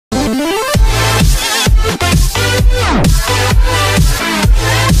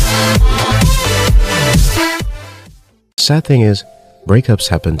sad thing is, breakups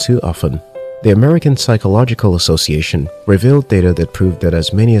happen too often. The American Psychological Association revealed data that proved that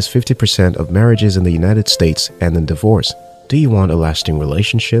as many as 50% of marriages in the United States end in divorce. Do you want a lasting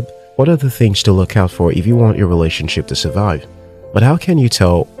relationship? What are the things to look out for if you want your relationship to survive? But how can you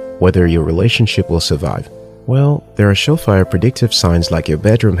tell whether your relationship will survive? Well, there are surefire predictive signs like your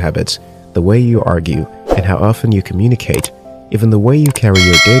bedroom habits, the way you argue, and how often you communicate. Even the way you carry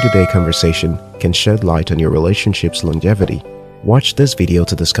your day-to-day conversation can shed light on your relationship's longevity. Watch this video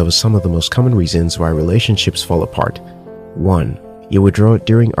to discover some of the most common reasons why relationships fall apart. 1. You withdraw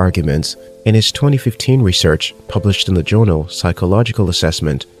during arguments. In his 2015 research published in the journal Psychological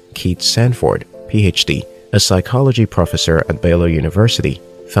Assessment, Keith Sanford, PhD, a psychology professor at Baylor University,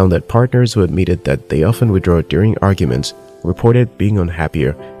 found that partners who admitted that they often withdraw during arguments reported being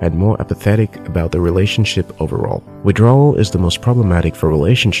unhappier and more apathetic about the relationship overall. Withdrawal is the most problematic for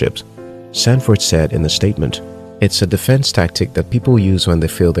relationships, Sanford said in a statement. It's a defense tactic that people use when they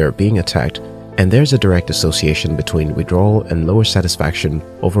feel they're being attacked, and there's a direct association between withdrawal and lower satisfaction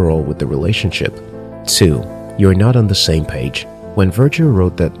overall with the relationship. 2. You're not on the same page. When Virgil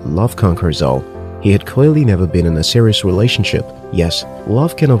wrote that love conquers all, he had clearly never been in a serious relationship. Yes,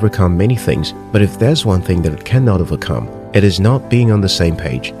 love can overcome many things, but if there's one thing that it cannot overcome, it is not being on the same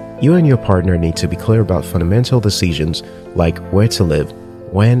page. You and your partner need to be clear about fundamental decisions like where to live,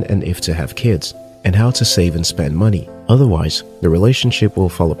 when and if to have kids, and how to save and spend money. Otherwise, the relationship will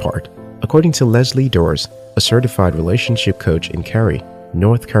fall apart. According to Leslie Doors, a certified relationship coach in Cary,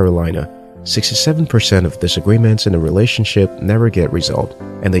 North Carolina, 67% of disagreements in a relationship never get resolved,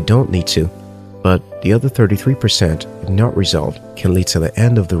 and they don't need to. But the other 33%, if not resolved, can lead to the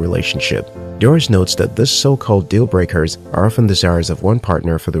end of the relationship. Doris notes that these so-called deal breakers are often desires of one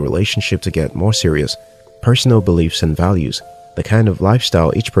partner for the relationship to get more serious, personal beliefs and values, the kind of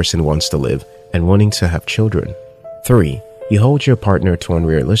lifestyle each person wants to live, and wanting to have children. 3. You hold your partner to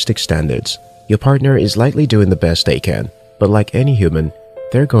unrealistic standards. Your partner is likely doing the best they can, but like any human,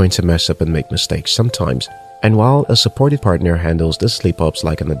 they're going to mess up and make mistakes sometimes. And while a supportive partner handles these slip-ups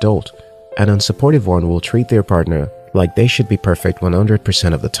like an adult, an unsupportive one will treat their partner like they should be perfect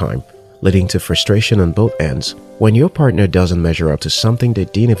 100% of the time, leading to frustration on both ends. When your partner doesn't measure up to something they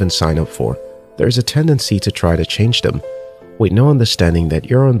didn't even sign up for, there's a tendency to try to change them, with no understanding that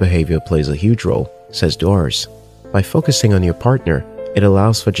your own behavior plays a huge role, says Doris. By focusing on your partner, it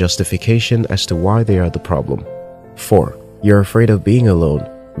allows for justification as to why they are the problem. 4. You're afraid of being alone.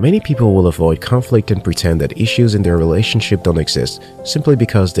 Many people will avoid conflict and pretend that issues in their relationship don't exist simply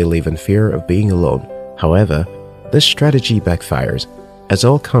because they live in fear of being alone. However, this strategy backfires, as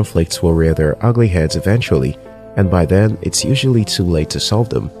all conflicts will rear their ugly heads eventually, and by then it's usually too late to solve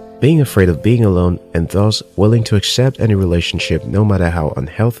them. Being afraid of being alone and thus willing to accept any relationship no matter how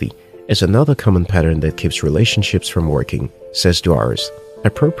unhealthy is another common pattern that keeps relationships from working, says Doris.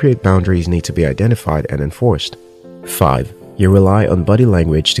 Appropriate boundaries need to be identified and enforced. 5. You rely on body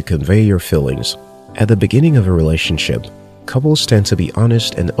language to convey your feelings. At the beginning of a relationship, couples tend to be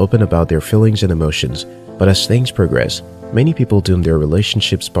honest and open about their feelings and emotions, but as things progress, many people doom their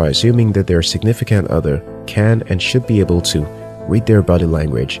relationships by assuming that their significant other can and should be able to read their body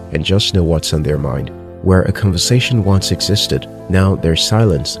language and just know what's on their mind. Where a conversation once existed, now there's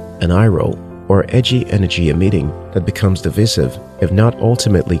silence, an eye roll, or edgy energy emitting that becomes divisive, if not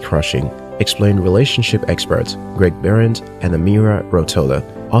ultimately crushing, explain relationship experts Greg Behrendt and Amira Rotola,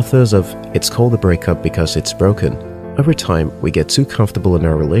 authors of It's Called a Breakup Because It's Broken. Over time, we get too comfortable in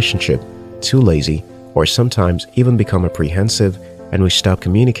our relationship, too lazy, or sometimes even become apprehensive, and we stop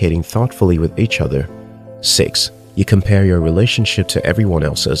communicating thoughtfully with each other. 6. You compare your relationship to everyone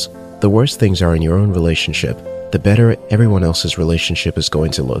else's. The worse things are in your own relationship, the better everyone else's relationship is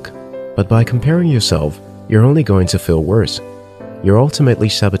going to look. But by comparing yourself, you're only going to feel worse. You're ultimately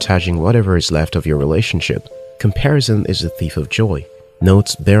sabotaging whatever is left of your relationship. Comparison is a thief of joy,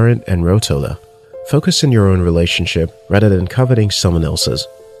 notes Behrendt and Rotola. Focus on your own relationship rather than coveting someone else's.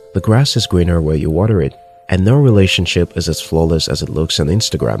 The grass is greener where you water it, and no relationship is as flawless as it looks on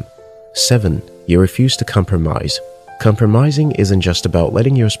Instagram. 7. You refuse to compromise. Compromising isn't just about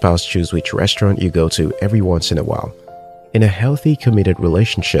letting your spouse choose which restaurant you go to every once in a while. In a healthy, committed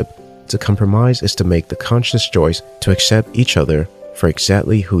relationship, to compromise is to make the conscious choice to accept each other for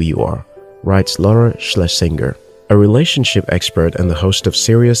exactly who you are, writes Laura Schlesinger, a relationship expert and the host of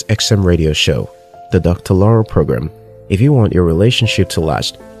Sirius XM radio show, the Dr. Laura program. If you want your relationship to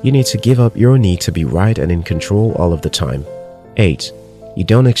last, you need to give up your need to be right and in control all of the time. 8. You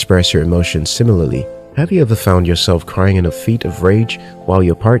don't express your emotions similarly. Have you ever found yourself crying in a fit of rage while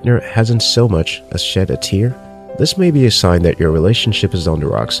your partner hasn't so much as shed a tear? This may be a sign that your relationship is on the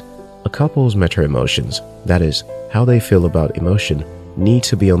rocks. A couple's meta-emotions, that is, how they feel about emotion, need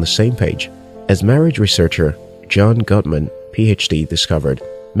to be on the same page. As marriage researcher John Gottman, PhD, discovered,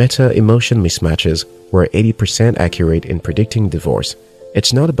 meta-emotion mismatches were 80% accurate in predicting divorce.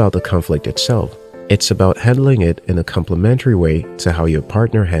 It's not about the conflict itself. It's about handling it in a complementary way to how your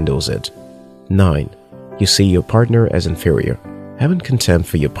partner handles it. 9. You see your partner as inferior. Having contempt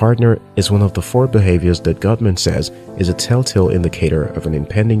for your partner is one of the 4 behaviors that Gottman says is a telltale indicator of an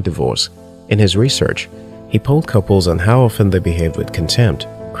impending divorce. In his research, he polled couples on how often they behaved with contempt,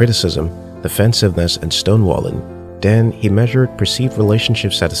 criticism, defensiveness, and stonewalling. Then he measured perceived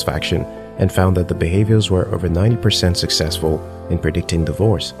relationship satisfaction and found that the behaviors were over 90% successful in predicting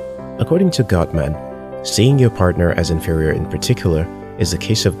divorce. According to Gottman, seeing your partner as inferior in particular is the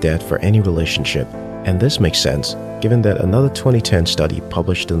case of death for any relationship. And this makes sense, given that another 2010 study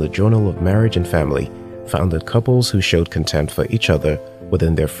published in the Journal of Marriage and Family found that couples who showed contempt for each other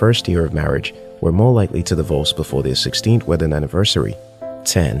within their first year of marriage were more likely to divorce before their 16th wedding anniversary.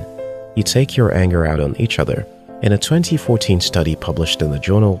 10. You take your anger out on each other. In a 2014 study published in the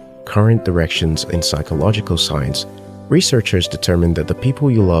journal Current Directions in Psychological Science, researchers determined that the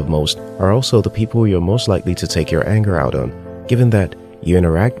people you love most are also the people you're most likely to take your anger out on, given that you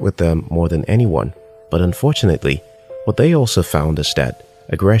interact with them more than anyone. But unfortunately, what they also found is that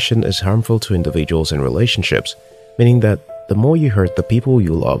aggression is harmful to individuals and relationships, meaning that the more you hurt the people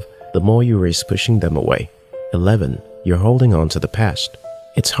you love, the more you risk pushing them away. 11. You're holding on to the past.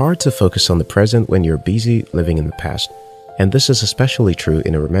 It's hard to focus on the present when you're busy living in the past, and this is especially true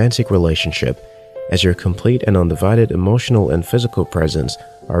in a romantic relationship, as your complete and undivided emotional and physical presence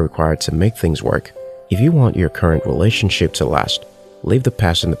are required to make things work. If you want your current relationship to last, leave the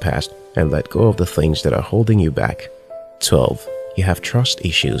past in the past and let go of the things that are holding you back. 12. You have trust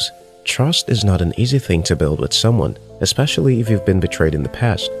issues. Trust is not an easy thing to build with someone, especially if you've been betrayed in the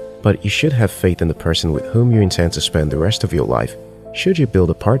past, but you should have faith in the person with whom you intend to spend the rest of your life. Should you build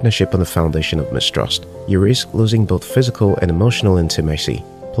a partnership on the foundation of mistrust, you risk losing both physical and emotional intimacy.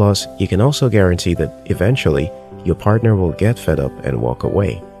 Plus, you can also guarantee that eventually, your partner will get fed up and walk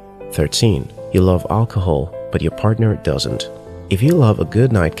away. 13. You love alcohol, but your partner doesn't. If you love a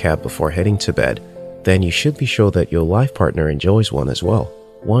good nightcap before heading to bed, then you should be sure that your life partner enjoys one as well.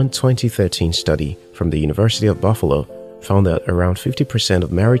 One 2013 study from the University of Buffalo found that around 50%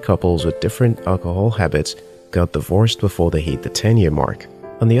 of married couples with different alcohol habits got divorced before they hit the 10-year mark.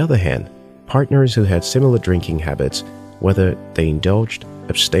 On the other hand, partners who had similar drinking habits, whether they indulged,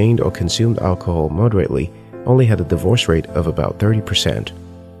 abstained, or consumed alcohol moderately, only had a divorce rate of about 30%.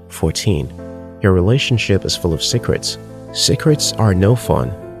 14. Your relationship is full of secrets. Secrets are no fun,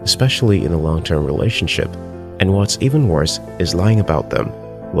 especially in a long-term relationship. And what's even worse is lying about them.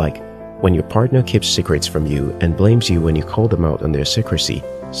 Like, when your partner keeps secrets from you and blames you when you call them out on their secrecy,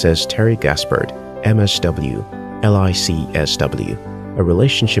 says Terry Gaspard, MSW, LICSW, a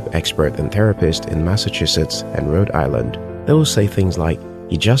relationship expert and therapist in Massachusetts and Rhode Island. They will say things like,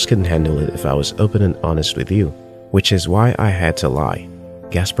 "You just couldn't handle it if I was open and honest with you, which is why I had to lie."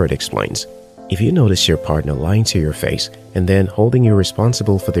 Gaspard explains, if you notice your partner lying to your face and then holding you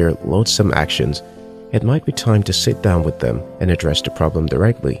responsible for their loathsome actions, it might be time to sit down with them and address the problem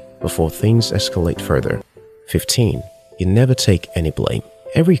directly before things escalate further. 15. You never take any blame.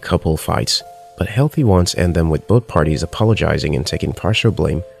 Every couple fights, but healthy ones end them with both parties apologizing and taking partial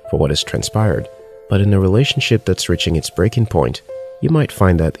blame for what has transpired. But in a relationship that's reaching its breaking point, you might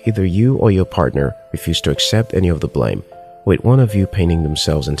find that either you or your partner refuse to accept any of the blame, with one of you painting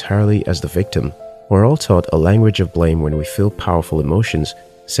themselves entirely as the victim. We're all taught a language of blame when we feel powerful emotions,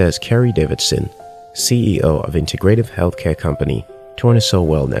 says Carrie Davidson, CEO of integrative healthcare company Tournesol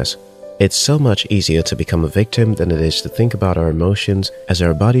Wellness. It's so much easier to become a victim than it is to think about our emotions as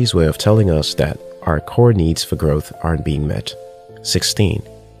our body's way of telling us that our core needs for growth aren't being met. 16.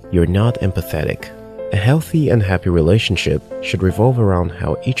 You're not empathetic. A healthy and happy relationship should revolve around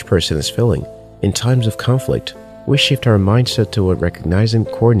how each person is feeling. In times of conflict, we shift our mindset toward recognizing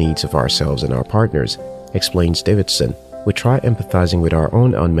core needs of ourselves and our partners, explains Davidson. We try empathizing with our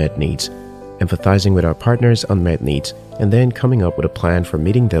own unmet needs, empathizing with our partner's unmet needs, and then coming up with a plan for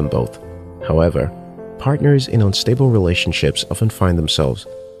meeting them both. However, partners in unstable relationships often find themselves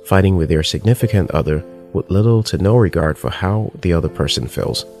fighting with their significant other with little to no regard for how the other person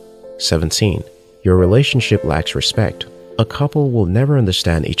feels. 17. Your relationship lacks respect. A couple will never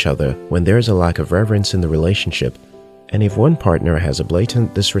understand each other when there is a lack of reverence in the relationship, and if one partner has a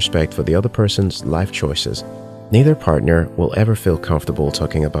blatant disrespect for the other person's life choices, neither partner will ever feel comfortable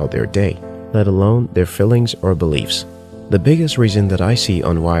talking about their day, let alone their feelings or beliefs. The biggest reason that I see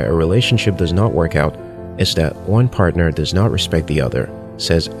on why a relationship does not work out is that one partner does not respect the other.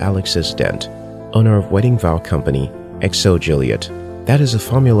 says Alexis Dent, owner of wedding vow company XO Juliet. That is a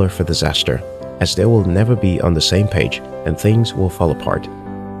formula for disaster, as they will never be on the same page and things will fall apart.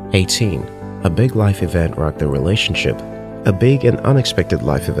 18. A big life event rocked the relationship. A big and unexpected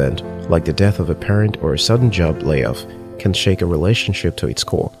life event, like the death of a parent or a sudden job layoff, can shake a relationship to its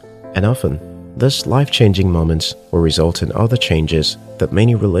core, and often, these life-changing moments will result in other changes that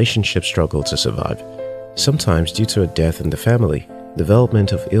many relationships struggle to survive. Sometimes due to a death in the family,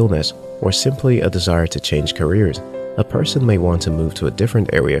 development of illness, or simply a desire to change careers, a person may want to move to a different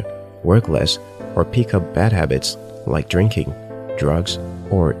area, work less, or pick up bad habits like drinking, drugs,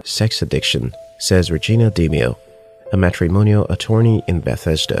 or sex addiction, says Regina Demio, a matrimonial attorney in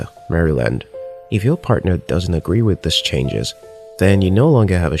Bethesda, Maryland. If your partner doesn't agree with these changes, then you no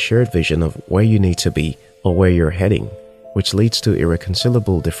longer have a shared vision of where you need to be or where you're heading, which leads to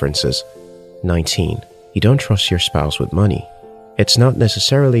irreconcilable differences. 19. You don't trust your spouse with money. It's not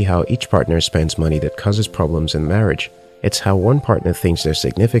necessarily how each partner spends money that causes problems in marriage. It's how one partner thinks their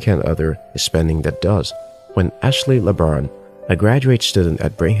significant other is spending that does. When Ashley LeBron, a graduate student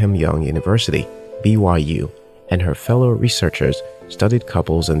at Brigham Young University, BYU, and her fellow researchers studied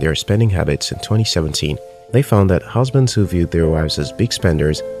couples and their spending habits in 2017, they found that husbands who viewed their wives as big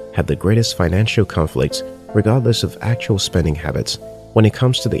spenders had the greatest financial conflicts regardless of actual spending habits. When it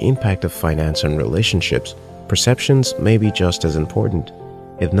comes to the impact of finance on relationships, perceptions may be just as important,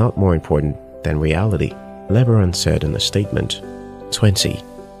 if not more important, than reality, LeBron said in a statement. 20.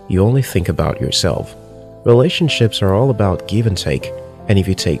 You only think about yourself. Relationships are all about give and take, and if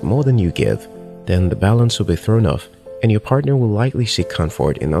you take more than you give, then the balance will be thrown off, and your partner will likely seek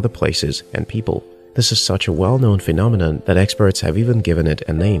comfort in other places and people. This is such a well-known phenomenon that experts have even given it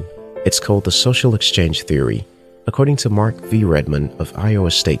a name. It's called the social exchange theory. According to Mark V. Redman of Iowa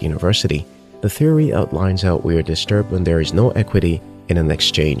State University, the theory outlines how we are disturbed when there is no equity in an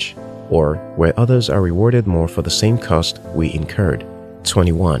exchange, or where others are rewarded more for the same cost we incurred.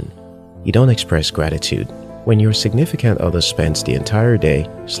 21. You don't express gratitude. When your significant other spends the entire day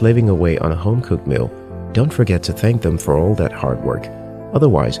slaving away on a home-cooked meal, don't forget to thank them for all that hard work.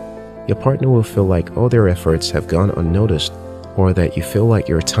 Otherwise, your partner will feel like all their efforts have gone unnoticed, or that you feel like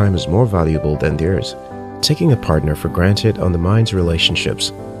your time is more valuable than theirs. Taking a partner for granted undermines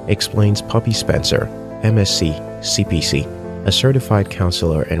relationships, explains Poppy Spencer, MSc, CPC, a certified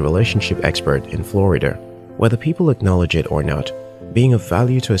counselor and relationship expert in Florida. Whether people acknowledge it or not, being of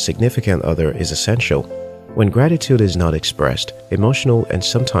value to a significant other is essential. When gratitude is not expressed, emotional and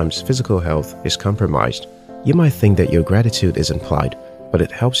sometimes physical health is compromised. You might think that your gratitude is implied, but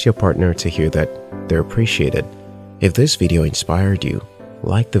it helps your partner to hear that they're appreciated. If this video inspired you,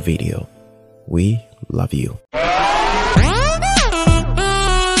 like the video. We love you.